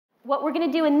What we're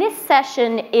going to do in this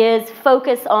session is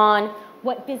focus on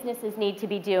what businesses need to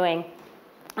be doing.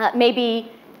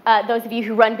 Maybe those of you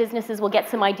who run businesses will get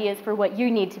some ideas for what you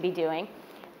need to be doing.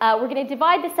 We're going to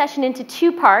divide the session into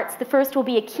two parts. The first will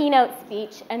be a keynote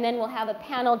speech, and then we'll have a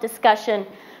panel discussion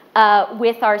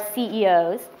with our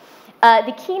CEOs.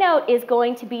 The keynote is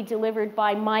going to be delivered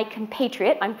by my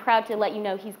compatriot. I'm proud to let you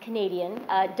know he's Canadian,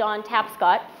 Don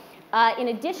Tapscott. In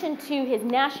addition to his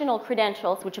national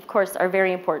credentials, which of course are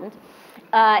very important,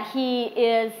 he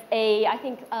is I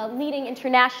think, a leading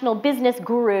international business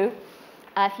guru,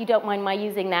 if you don't mind my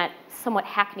using that somewhat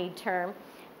hackneyed term.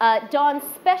 Don's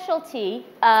specialty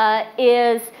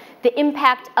is the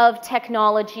impact of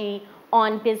technology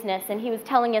on business, and he was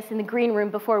telling us in the green room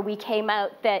before we came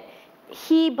out that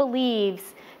he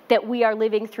believes that we are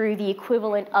living through the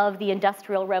equivalent of the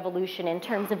Industrial Revolution in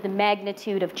terms of the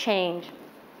magnitude of change.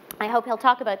 I hope he'll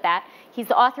talk about that. He's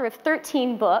the author of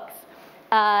 13 books.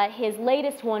 His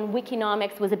latest one,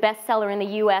 Wikinomics, was a bestseller in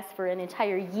the US for an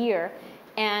entire year.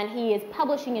 And he is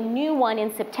publishing a new one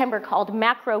in September called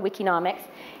Macro Wikinomics.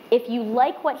 If you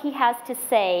like what he has to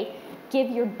say,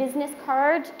 give your business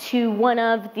card to one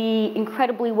of the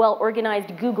incredibly well-organized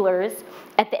Googlers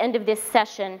at the end of this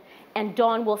session, and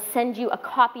Don will send you a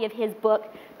copy of his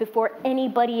book before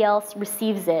anybody else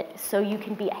receives it, so you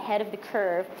can be ahead of the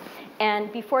curve.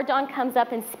 And before Don comes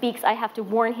up and speaks, I have to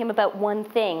warn him about one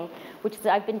thing, which is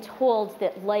I've been told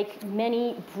that, like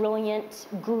many brilliant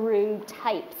guru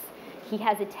types, he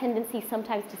has a tendency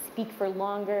sometimes to speak for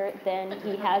longer than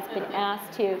he has been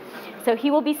asked to. So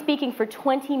he will be speaking for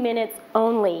 20 minutes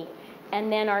only,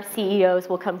 and then our CEOs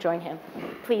will come join him.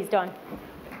 Please, Don.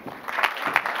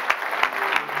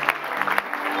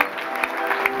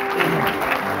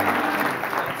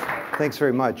 Thanks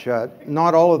very much.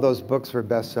 Not all of those books were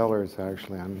bestsellers,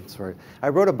 actually. I'm sorry. I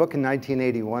wrote a book in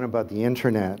 1981 about the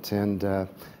internet, and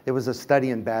it was a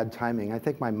study in bad timing. I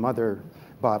think my mother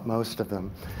bought most of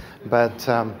them. But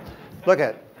look,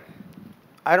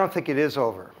 I don't think it is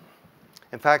over.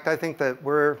 In fact, I think that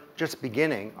we're just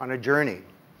beginning on a journey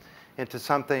into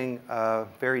something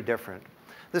very different.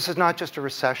 This is not just a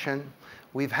recession.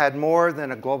 We've had more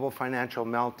than a global financial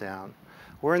meltdown.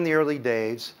 We're in the early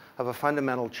days of a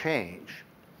fundamental change.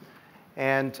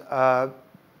 And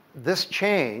this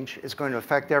change is going to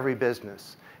affect every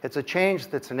business. It's a change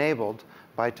that's enabled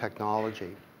by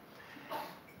technology.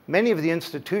 Many of the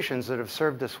institutions that have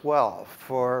served us well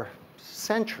for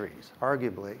centuries,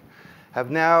 arguably, have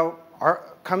now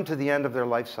come to the end of their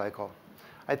life cycle.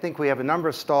 I think we have a number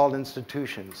of stalled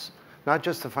institutions, not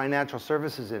just the financial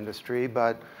services industry,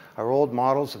 but our old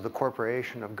models of the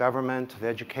corporation, of government, of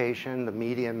education, the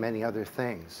media, and many other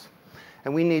things.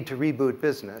 And we need to reboot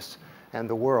business and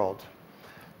the world.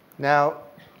 Now,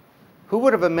 who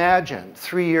would have imagined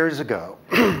 3 years ago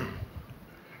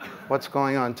what's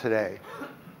going on today?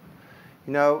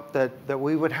 You know, that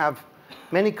we would have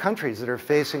many countries that are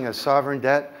facing a sovereign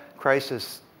debt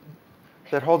crisis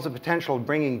that holds the potential of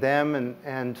bringing them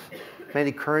and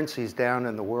many currencies down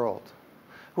in the world.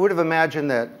 Who would have imagined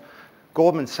that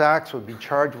Goldman Sachs would be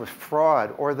charged with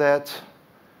fraud, or that,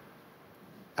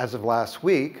 as of last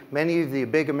week, many of the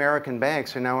big American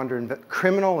banks are now under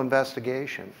criminal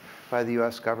investigation by the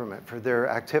US government for their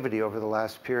activity over the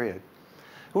last period?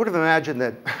 Who would have imagined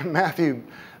that Matthew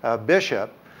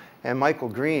Bishop and Michael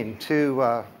Green,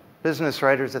 two business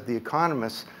writers at The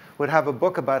Economist, would have a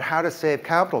book about how to save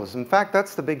capitalism? In fact,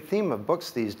 that's the big theme of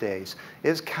books these days.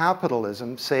 Is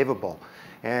capitalism savable?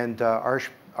 And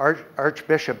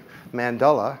Archbishop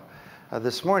Mandela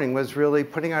this morning was really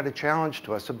putting out a challenge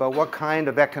to us about what kind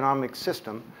of economic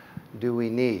system do we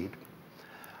need.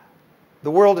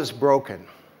 The world is broken,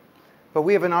 but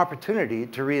we have an opportunity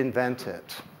to reinvent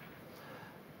it.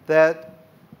 That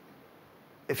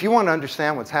if you want to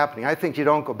understand what's happening, I think you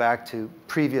don't go back to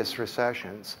previous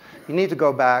recessions. You need to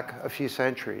go back a few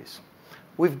centuries.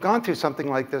 We've gone through something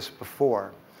like this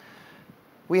before.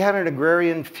 We had an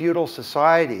agrarian feudal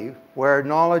society where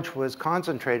knowledge was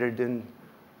concentrated in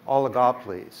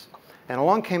oligopolies. And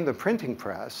along came the printing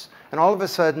press, and all of a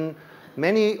sudden,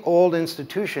 many old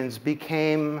institutions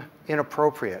became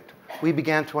inappropriate. We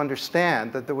began to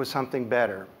understand that there was something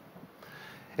better.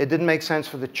 It didn't make sense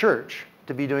for the church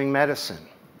to be doing medicine.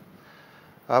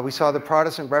 We saw the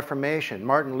Protestant Reformation.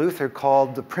 Martin Luther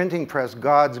called the printing press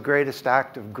God's greatest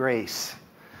act of grace.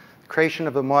 The creation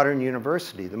of the modern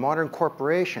university, the modern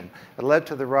corporation, that led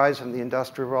to the rise of the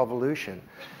Industrial Revolution.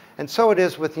 And so it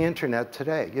is with the internet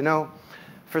today. You know,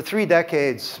 for 3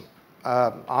 decades,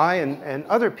 I and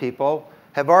other people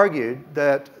have argued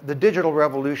that the digital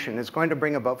revolution is going to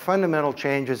bring about fundamental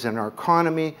changes in our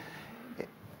economy,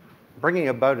 bringing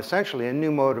about essentially a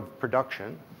new mode of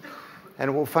production, and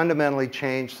it will fundamentally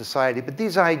change society. But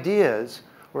these ideas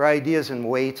were ideas in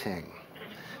waiting.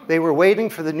 They were waiting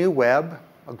for the new web,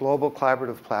 a global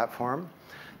collaborative platform,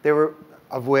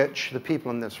 of which the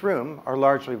people in this room are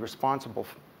largely responsible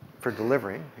for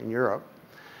delivering in Europe.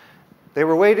 They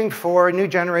were waiting for a new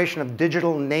generation of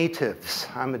digital natives.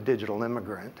 I'm a digital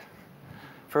immigrant,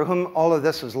 for whom all of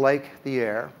this was like the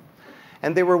air.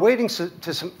 And they were waiting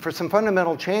for some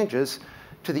fundamental changes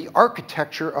to the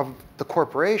architecture of the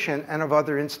corporation and of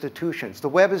other institutions. The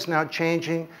web is now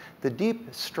changing the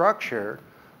deep structure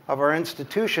of our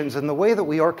institutions and the way that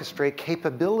we orchestrate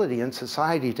capability in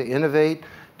society to innovate,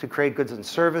 to create goods and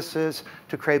services,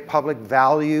 to create public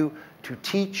value, to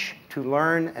teach, to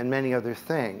learn, and many other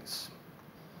things.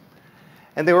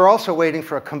 And they were also waiting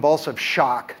for a convulsive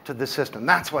shock to the system.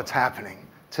 That's what's happening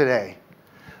today.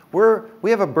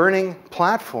 We have a burning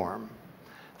platform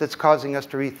that's causing us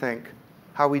to rethink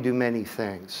how we do many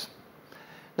things.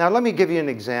 Now, let me give you an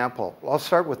example. I'll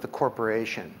start with the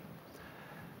corporation.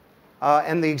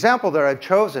 And the example that I've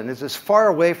chosen is as far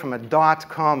away from a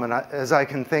 .com as I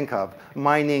can think of,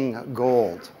 mining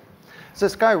gold. It's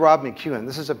this guy, Rob McEwen.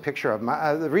 This is a picture of him.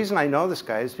 The reason I know this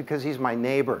guy is because he's my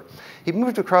neighbor. He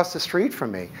moved across the street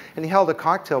from me, and he held a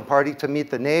cocktail party to meet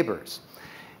the neighbors.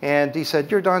 And he said,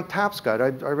 "You're Don Tapscott.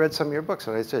 I read some of your books."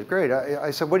 And I said, "Great."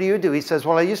 I said, "What do you do?" He says,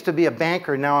 "Well, I used to be a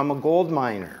banker. Now I'm a gold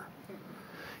miner."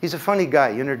 He's a funny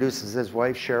guy. He introduces his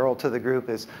wife, Cheryl, to the group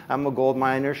as, "I'm a gold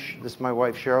miner. This is my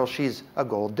wife, Cheryl. She's a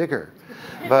gold digger."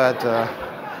 But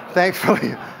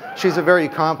thankfully, she's a very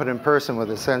competent person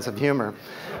with a sense of humor.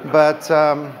 But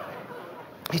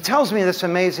he tells me this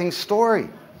amazing story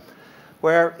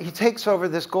where he takes over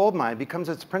this gold mine, becomes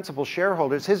its principal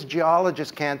shareholders. His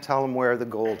geologists can't tell him where the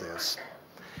gold is.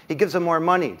 He gives them more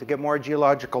money to get more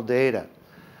geological data.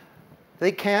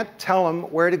 They can't tell him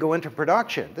where to go into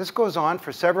production. This goes on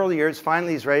for several years.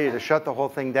 Finally, he's ready to shut the whole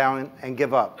thing down and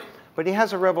give up. But he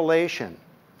has a revelation.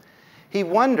 He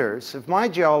wonders, if my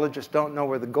geologists don't know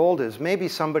where the gold is, maybe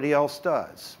somebody else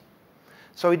does.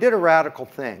 So he did a radical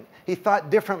thing. He thought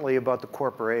differently about the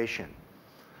corporation.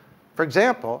 For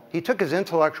example, he took his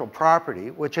intellectual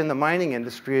property, which in the mining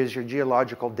industry is your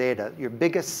geological data, your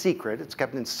biggest secret. It's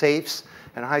kept in safes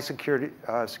and high security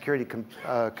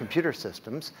computer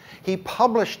systems. He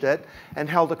published it and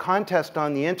held a contest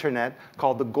on the internet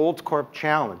called the Gold Corp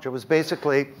Challenge. It was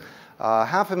basically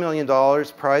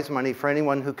 $500,000 prize money for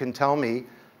anyone who can tell me,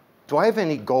 do I have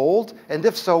any gold? And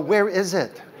if so, where is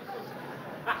it?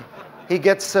 He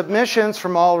gets submissions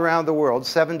from all around the world,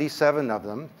 77 of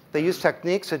them. They use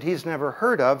techniques that he's never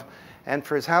heard of, and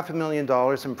for his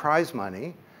 $500,000 in prize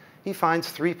money, he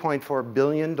finds $3.4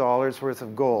 billion worth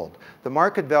of gold. The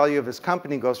market value of his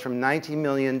company goes from $90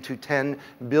 million to $10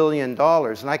 billion,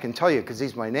 and I can tell you, because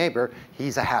he's my neighbor,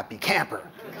 he's a happy camper.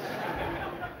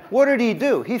 What did he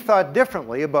do? He thought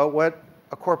differently about what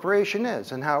a corporation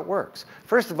is and how it works.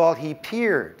 First of all, he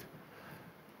peered.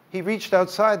 He reached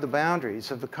outside the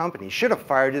boundaries of the company. He should have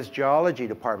fired his geology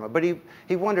department, but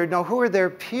he wondered, now, who are their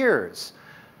peers?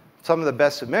 Some of the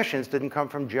best submissions didn't come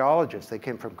from geologists. They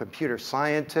came from computer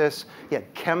scientists. He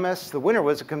had chemists. The winner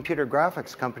was a computer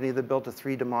graphics company that built a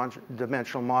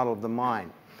three-dimensional model of the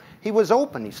mine. He was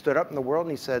open. He stood up in the world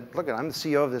and he said, look, I'm the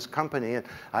CEO of this company, and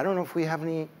I don't know if we have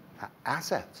any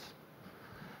assets.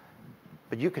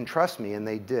 But you can trust me, and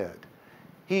they did.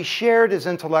 He shared his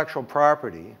intellectual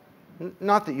property.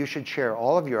 Not that you should share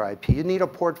all of your IP. You need a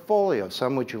portfolio,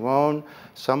 some which you own,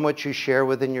 some which you share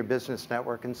within your business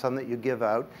network, and some that you give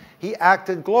out. He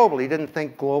acted globally. He didn't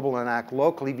think global and act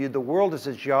locally. He viewed the world as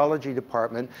his geology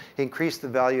department. He increased the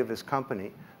value of his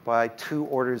company by 2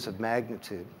 orders of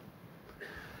magnitude.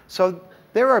 So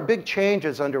there are big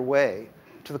changes underway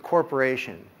to the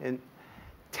corporation. And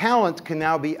talent can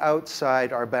now be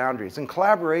outside our boundaries, and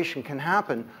collaboration can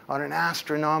happen on an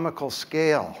astronomical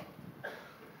scale.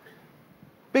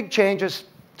 Big changes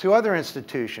to other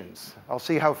institutions. I'll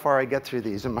see how far I get through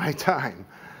these in my time.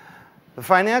 The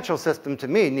financial system, to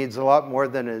me, needs a lot more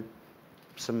than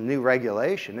some new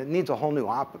regulation. It needs a whole new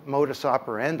modus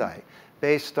operandi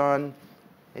based on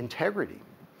integrity,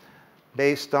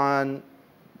 based on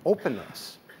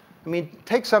openness. I mean,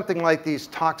 take something like these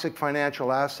toxic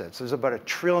financial assets. There's about $1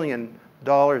 trillion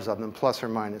of them, plus or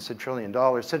minus $1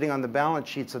 trillion, sitting on the balance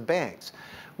sheets of banks.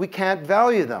 We can't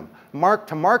value them. Mark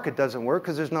to market doesn't work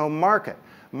because there's no market.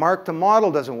 Mark to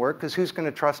model doesn't work because who's going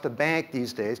to trust a bank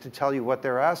these days to tell you what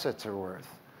their assets are worth?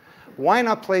 Why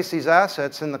not place these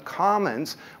assets in the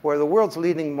commons where the world's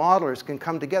leading modelers can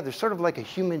come together, sort of like a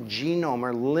human genome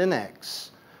or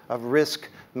Linux of risk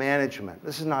management?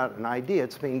 This is not an idea.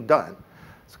 It's being done.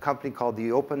 It's a company called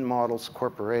the Open Models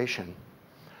Corporation.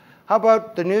 How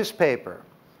about the newspaper?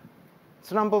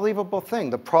 It's an unbelievable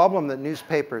thing. The problem that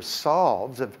newspapers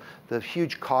solve, of the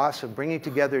huge costs of bringing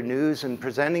together news and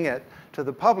presenting it to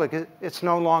the public, it's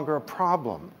no longer a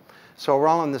problem. So we're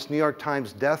all on this New York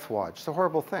Times death watch. It's a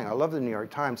horrible thing. I love the New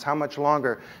York Times. How much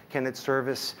longer can it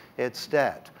service its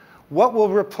debt? What will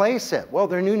replace it? Well,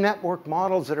 there are new network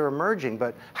models that are emerging,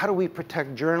 but how do we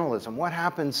protect journalism? What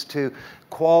happens to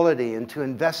quality and to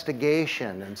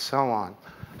investigation and so on?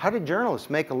 How do journalists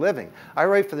make a living? I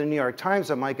write for the New York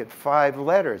Times. I might get 5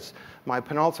 letters. My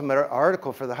penultimate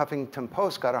article for the Huffington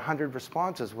Post got 100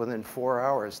 responses within 4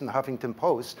 hours. And the Huffington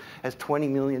Post has 20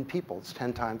 million people. It's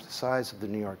 10 times the size of the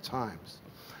New York Times.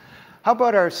 How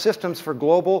about our systems for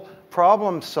global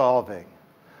problem solving?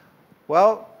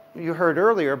 Well, you heard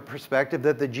earlier a perspective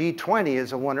that the G20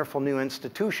 is a wonderful new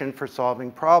institution for solving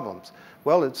problems.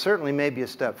 Well, it certainly may be a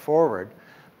step forward.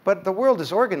 But the world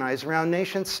is organized around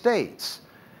nation states.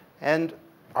 And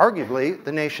arguably,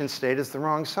 the nation state is the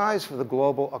wrong size for the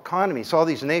global economy. So all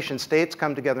these nation states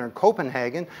come together in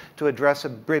Copenhagen to address a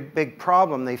big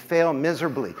problem. They fail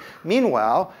miserably.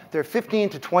 Meanwhile, there are 15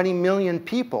 to 20 million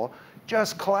people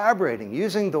just collaborating,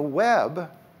 using the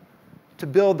web to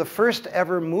build the first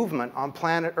ever movement on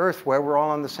planet Earth where we're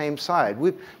all on the same side.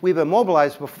 We've been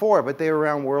mobilized before, but they were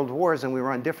around world wars and we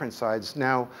were on different sides.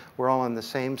 Now we're all on the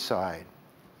same side.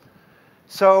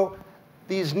 So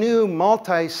these new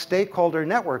multi-stakeholder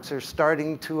networks are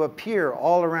starting to appear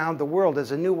all around the world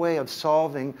as a new way of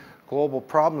solving global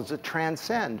problems that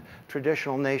transcend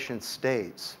traditional nation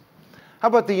states. How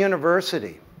about the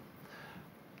university?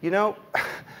 You know,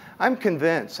 I'm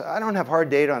convinced, I don't have hard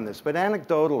data on this, but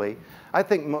anecdotally, I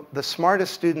think the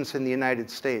smartest students in the United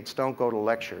States don't go to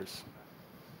lectures.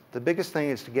 The biggest thing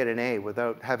is to get an A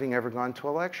without having ever gone to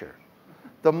a lecture.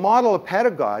 The model of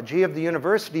pedagogy of the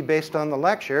university based on the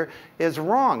lecture is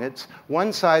wrong. It's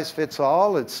one size fits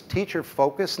all, it's teacher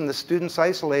focused, and the student's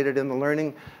isolated in the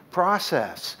learning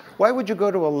process. Why would you go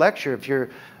to a lecture if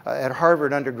you're at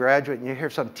Harvard undergraduate and you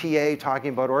hear some TA talking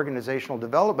about organizational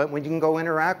development when you can go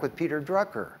interact with Peter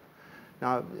Drucker?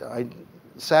 Now,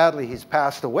 sadly, he's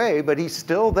passed away, but he's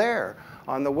still there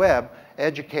on the web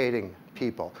educating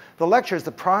people. The lecture is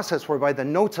the process whereby the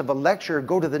notes of a lecturer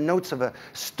go to the notes of a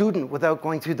student without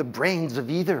going through the brains of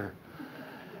either.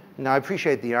 Now, I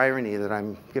appreciate the irony that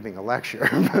I'm giving a lecture,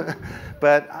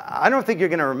 but I don't think you're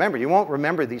going to remember. You won't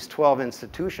remember these 12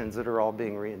 institutions that are all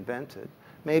being reinvented.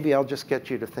 Maybe I'll just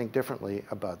get you to think differently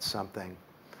about something.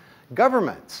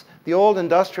 Governments, the old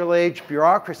industrial age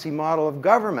bureaucracy model of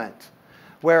government,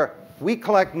 where we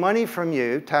collect money from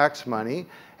you, tax money,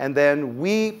 and then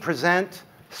we present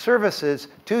services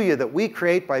to you that we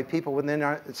create by people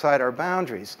inside our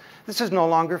boundaries. This is no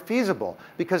longer feasible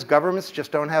because governments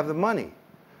just don't have the money.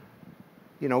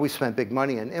 You know, we spent big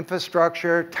money in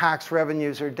infrastructure, tax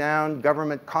revenues are down,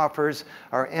 government coffers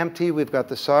are empty, we've got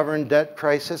the sovereign debt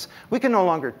crisis. We can no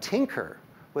longer tinker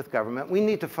with government. We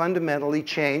need to fundamentally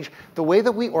change the way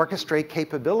that we orchestrate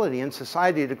capability in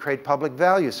society to create public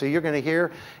value. So you're going to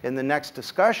hear in the next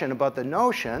discussion about the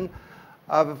notion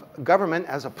of government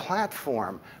as a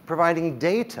platform, providing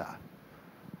data.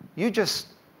 You just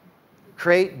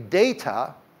create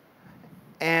data,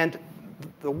 and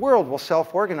the world will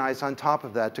self-organize on top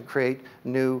of that to create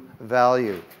new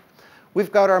value.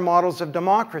 We've got our models of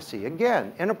democracy.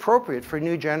 Again, inappropriate for a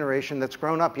new generation that's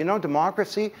grown up. You know,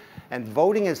 democracy and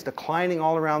voting is declining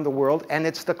all around the world, and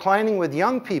it's declining with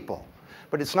young people.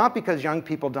 But it's not because young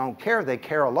people don't care. They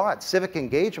care a lot. Civic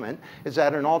engagement is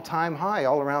at an all-time high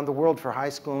all around the world for high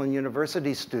school and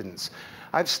university students.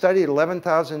 I've studied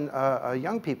 11,000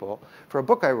 young people for a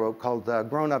book I wrote called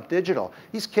Grown Up Digital.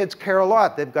 These kids care a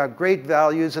lot. They've got great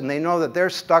values, and they know that they're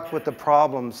stuck with the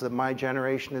problems that my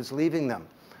generation is leaving them.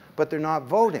 But they're not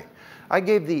voting. I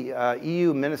gave the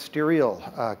EU ministerial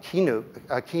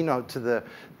keynote to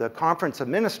the Conference of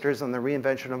Ministers on the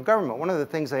Reinvention of Government. One of the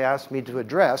things they asked me to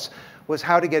address was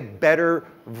how to get better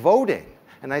voting.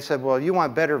 And I said, well, you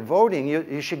want better voting,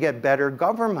 you should get better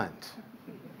government.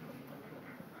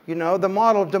 You know, the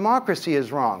model of democracy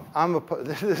is wrong.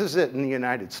 This is it in the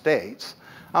United States.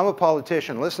 I'm a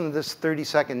politician. Listen to this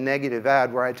 30-second negative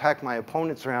ad where I attack my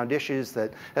opponents around issues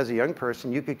that, as a young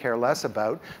person, you could care less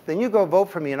about. Then you go vote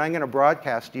for me, and I'm going to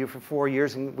broadcast to you for 4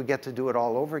 years, and we get to do it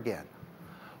all over again.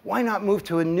 Why not move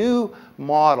to a new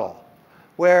model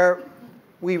where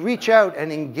we reach out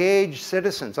and engage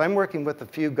citizens? I'm working with a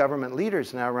few government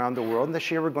leaders now around the world, and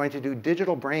this year we're going to do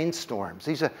digital brainstorms.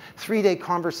 These are 3-day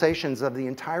conversations of the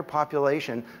entire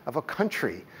population of a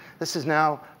country. This is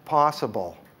now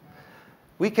possible.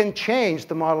 We can change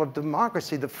the model of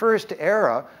democracy. The first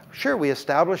era, sure, we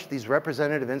established these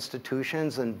representative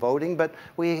institutions and voting, but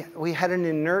we had an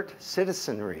inert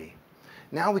citizenry.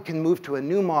 Now we can move to a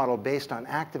new model based on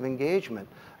active engagement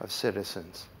of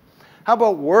citizens. How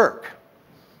about work?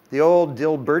 The old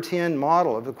Dilbertian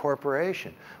model of the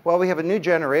corporation. Well, we have a new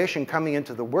generation coming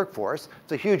into the workforce.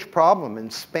 It's a huge problem. In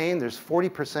Spain, there's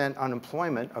 40%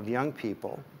 unemployment of young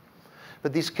people.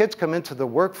 But these kids come into the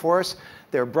workforce,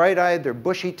 they're bright-eyed, they're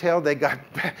bushy-tailed, they got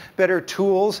better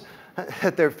tools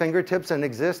at their fingertips than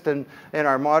exist in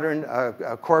our modern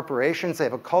corporations. They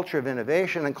have a culture of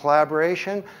innovation and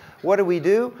collaboration. What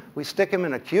do? We stick them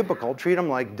in a cubicle, treat them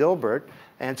like Dilbert,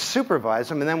 and supervise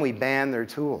them, and then we ban their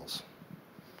tools.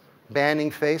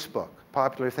 Banning Facebook,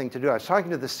 popular thing to do. I was talking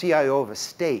to the CIO of a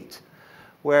state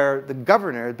where the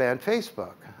governor had banned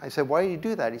Facebook. I said, why do you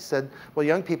do that? He said, well,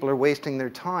 young people are wasting their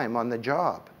time on the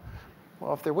job.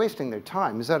 Well, if they're wasting their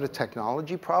time, is that a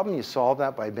technology problem? You solve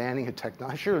that by banning a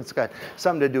technology? Sure, it's got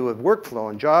something to do with workflow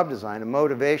and job design and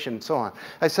motivation and so on.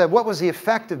 I said, what was the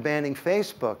effect of banning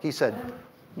Facebook? He said,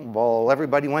 well,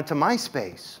 everybody went to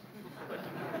MySpace.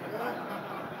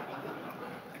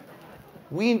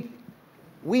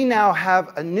 We now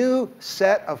have a new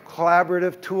set of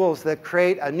collaborative tools that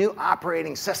create a new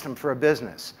operating system for a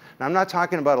business. Now, I'm not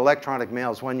talking about electronic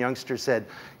mails. One youngster said,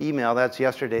 email, that's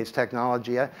yesterday's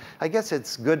technology. I guess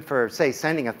it's good for, say,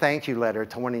 sending a thank you letter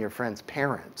to one of your friend's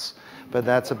parents, but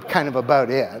that's kind of about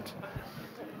it.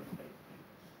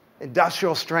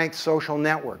 Industrial strength social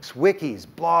networks, wikis,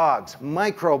 blogs,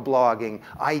 microblogging,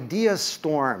 idea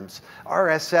storms,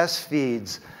 RSS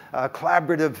feeds,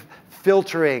 collaborative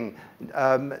filtering,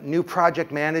 new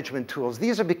project management tools.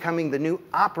 These are becoming the new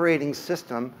operating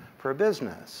system for a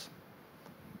business.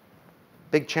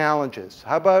 Big challenges.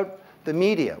 How about the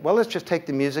media? Well, let's just take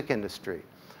the music industry.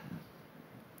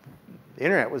 The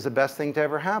internet was the best thing to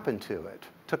ever happen to it.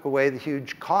 Took away the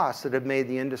huge costs that had made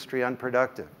the industry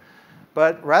unproductive.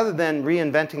 But rather than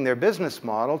reinventing their business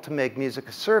model to make music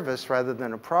a service rather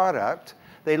than a product,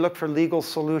 they looked for legal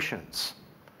solutions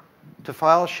to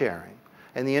file sharing.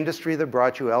 And the industry that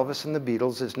brought you Elvis and the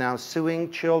Beatles is now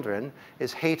suing children,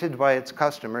 is hated by its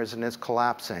customers, and is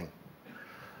collapsing.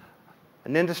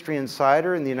 An industry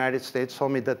insider in the United States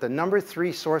told me that the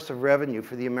 #3 source of revenue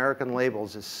for the American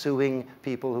labels is suing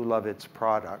people who love its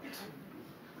product.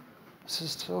 This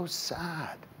is so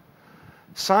sad.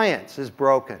 Science is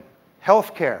broken.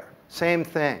 Healthcare, same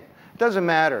thing. It doesn't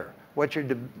matter what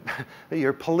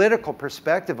your political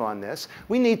perspective on this.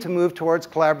 We need to move towards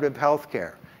collaborative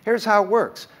healthcare. Here's how it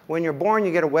works. When you're born,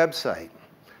 you get a website.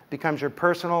 It becomes your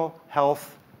personal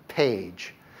health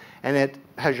page. And it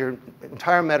has your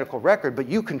entire medical record, but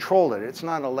you control it. It's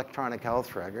not an electronic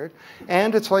health record.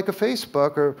 And it's like a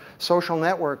Facebook or social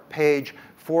network page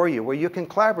for you where you can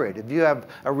collaborate. If you have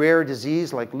a rare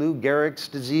disease like Lou Gehrig's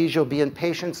disease, you'll be in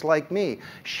patients like me,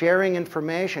 sharing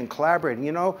information, collaborating.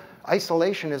 You know,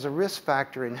 isolation is a risk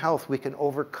factor in health. We can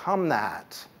overcome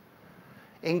that.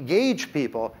 Engage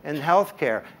people in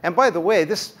healthcare. And by the way,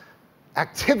 this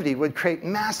activity would create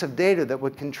massive data that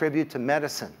would contribute to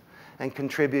medicine and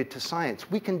contribute to science.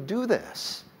 We can do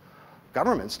this.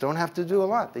 Governments don't have to do a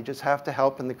lot. They just have to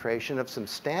help in the creation of some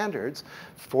standards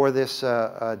for this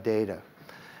data.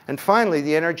 And finally,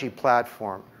 the energy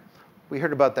platform. We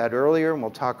heard about that earlier, and we'll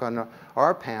talk on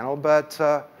our panel. But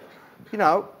you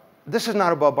know, this is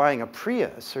not about buying a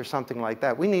Prius or something like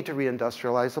that. We need to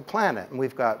reindustrialize the planet. And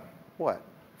we've got, what,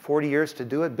 40 years to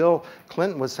do it? Bill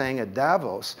Clinton was saying at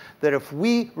Davos that if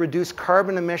we reduce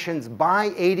carbon emissions by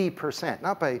 80%,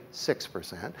 not by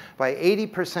 6%, by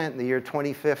 80% in the year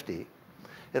 2050,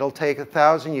 it'll take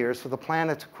 1,000 years for the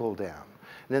planet to cool down.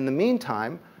 And in the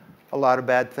meantime, a lot of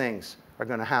bad things are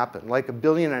going to happen. Like 1.5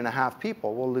 billion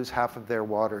people will lose half of their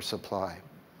water supply.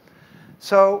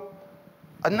 So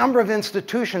a number of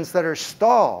institutions that are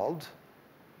stalled,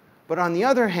 but on the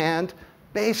other hand,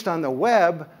 based on the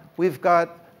web, we've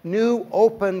got new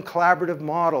open collaborative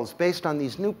models based on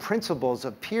these new principles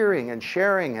of peering and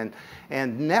sharing and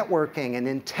networking and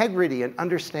integrity and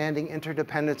understanding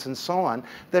interdependence and so on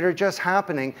that are just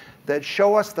happening that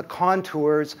show us the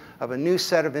contours of a new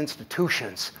set of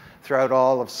institutions throughout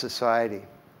all of society.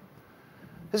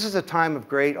 This is a time of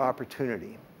great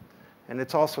opportunity, and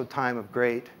it's also a time of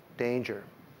great danger.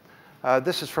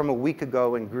 This is from a week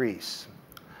ago in Greece.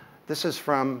 This is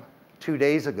from 2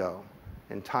 days ago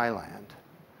in Thailand.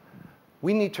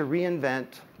 We need to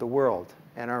reinvent the world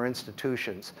and our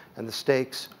institutions, and the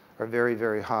stakes are very,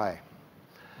 very high.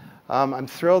 I'm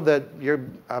thrilled that you're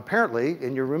apparently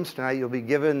in your rooms tonight. You'll be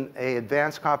given an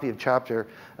advanced copy of chapter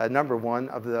 #1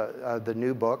 of the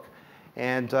new book,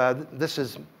 and this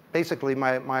is basically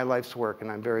my life's work,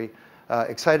 and I'm very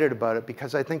excited about it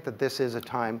because I think that this is a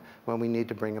time when we need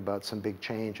to bring about some big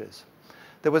changes.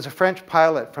 There was a French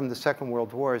pilot from the Second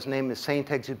World War. His name is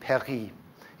Saint-Exupéry.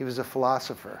 He was a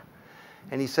philosopher.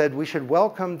 And he said, we should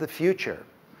welcome the future,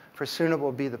 for soon it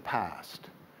will be the past.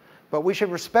 But we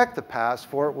should respect the past,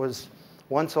 for it was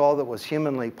once all that was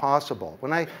humanly possible.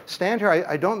 When I stand here,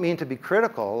 I don't mean to be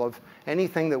critical of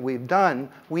anything that we've done.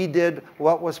 We did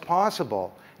what was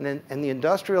possible. And the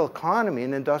industrial economy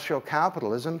and industrial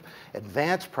capitalism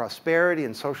advanced prosperity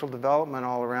and social development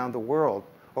all around the world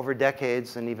over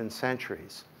decades and even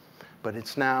centuries. But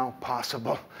it's now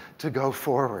possible to go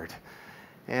forward.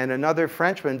 And another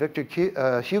Frenchman, Victor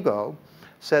Hugo,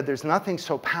 said there's nothing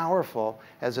so powerful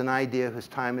as an idea whose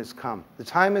time has come. The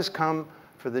time has come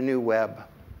for the new web.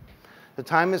 The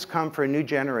time has come for a new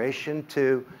generation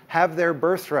to have their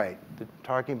birthright,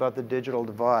 talking about the digital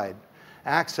divide,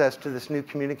 access to this new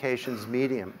communications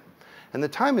medium. And the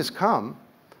time has come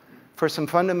for some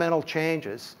fundamental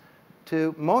changes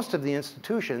to most of the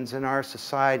institutions in our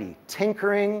society.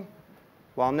 Tinkering,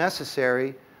 while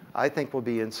necessary, I think will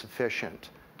be insufficient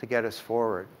to get us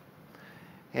forward.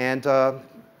 And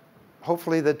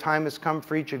hopefully the time has come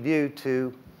for each of you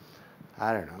to,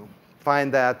 I don't know,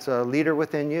 find that leader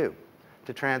within you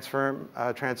to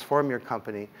transform your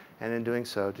company, and in doing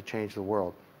so, to change the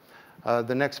world.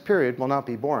 The next period will not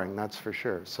be boring, that's for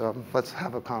sure. So let's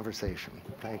have a conversation.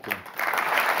 Thank you.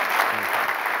 Thank you.